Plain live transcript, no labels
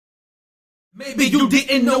Maybe you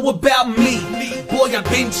didn't know about me. Boy, I've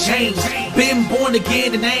been changed. Been born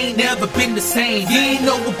again and I ain't never been the same. You ain't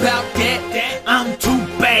know about that. I'm too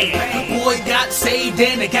bad. Boy, got saved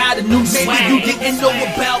and I got a new swag. Maybe you didn't know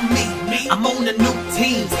about me. I'm on a new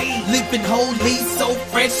team. Living holy, so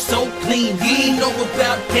fresh, so clean. You ain't know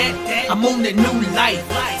about that. I'm on that new life.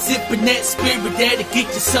 Sippin' that spirit that'll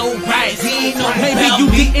get you so right. You ain't know about maybe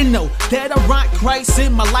you didn't know that I rock Christ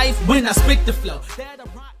in my life when I spit the flow. That I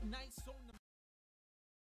rock nice on the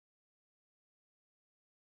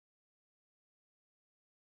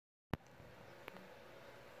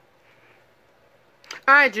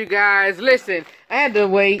Alright, you guys, listen, I had to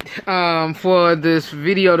wait for this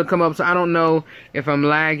video to come up, so I don't know if I'm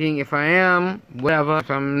lagging. If I am, whatever. If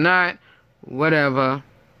I'm not, whatever.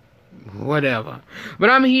 But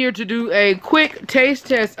I'm here to do a quick taste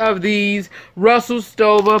test of these Russell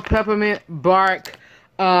Stover peppermint bark.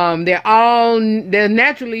 They're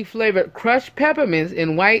naturally flavored crushed peppermints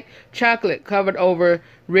in white chocolate covered over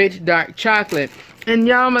rich dark chocolate. And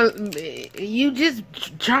y'all, you just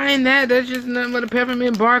trying that? That's just nothing but a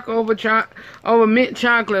peppermint bark over mint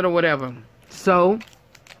chocolate or whatever. So,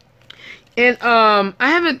 and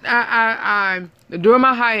I during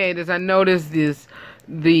my hiatus, I noticed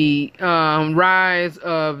the rise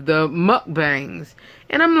of the mukbangs,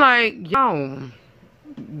 and I'm like, yo,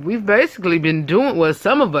 we've basically been doing, well,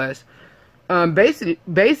 some of us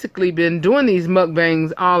basically been doing these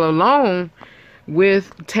mukbangs all along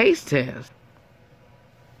with taste tests.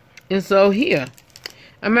 And so here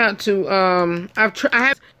I'm out to I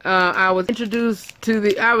was introduced to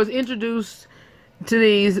these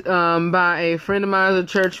by a friend of mine, a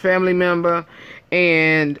church family member,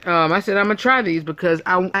 and I said I'm gonna try these because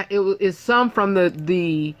it's some from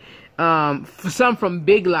some from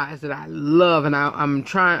Big Lots that I love, and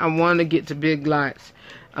I want to get to Big Lots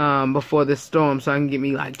before the storm so I can get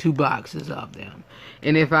me like 2 boxes of them.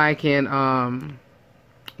 And if I can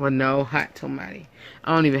well, no, hot tomate.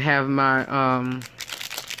 I don't even have my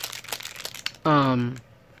I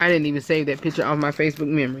didn't even save that picture off my Facebook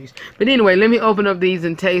memories. But anyway, let me open up these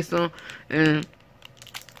and taste them. And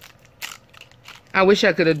I wish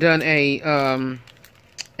I could have done a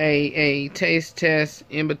taste test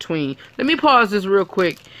in between. Let me pause this real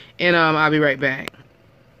quick, and I'll be right back.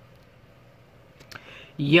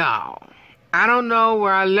 Y'all, I don't know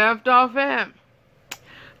where I left off at,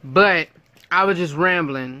 but I was just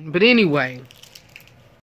rambling. But anyway,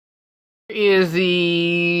 here is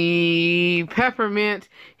the peppermint.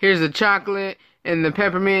 Here's the chocolate and the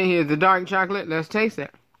peppermint. Here's the dark chocolate. Let's taste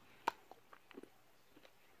it.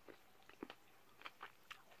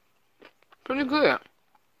 Pretty good.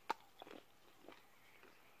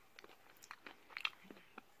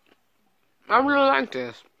 I really like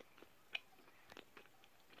this.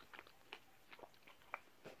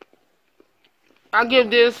 I give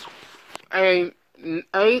this an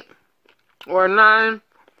 8 or a 9,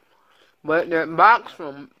 but that box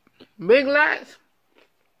from Big Lots,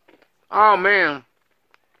 oh man,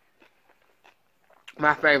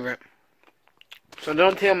 my favorite. So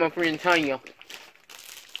don't tell my friend Tanya,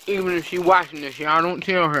 even if she's watching this, y'all, don't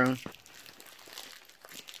tell her.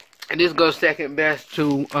 And this goes second best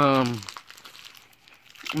to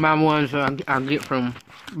my ones I get from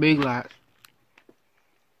Big Lots.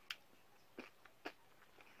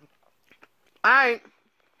 Alright,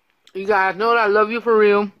 you guys know that I love you for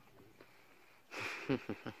real.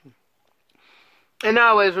 And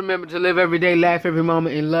always remember to live every day, laugh every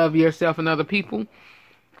moment, and love yourself and other people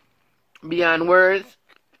beyond words.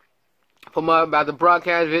 For more about the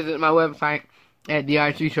broadcast, visit my website at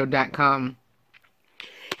theartshow.com.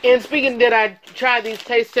 And speaking that I tried these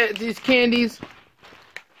these candies,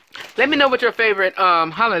 let me know what your favorite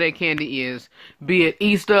holiday candy is. Be it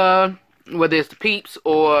Easter, whether it's the Peeps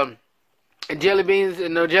or jelly beans.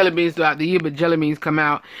 And no jelly beans throughout the year, but jelly beans come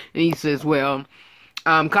out in Easter as well.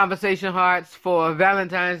 Conversation hearts for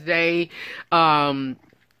Valentine's Day.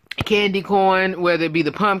 Candy corn, whether it be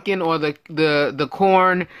the pumpkin or the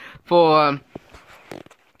corn for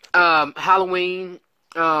Halloween.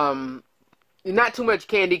 Not too much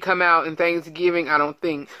candy come out in Thanksgiving, I don't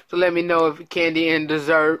think. So let me know if candy and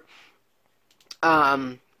dessert.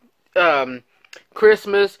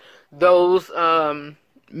 Christmas, those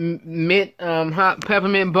mint hot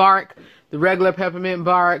peppermint bark, the regular peppermint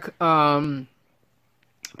bark,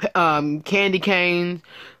 candy canes.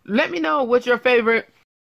 Let me know what's your favorite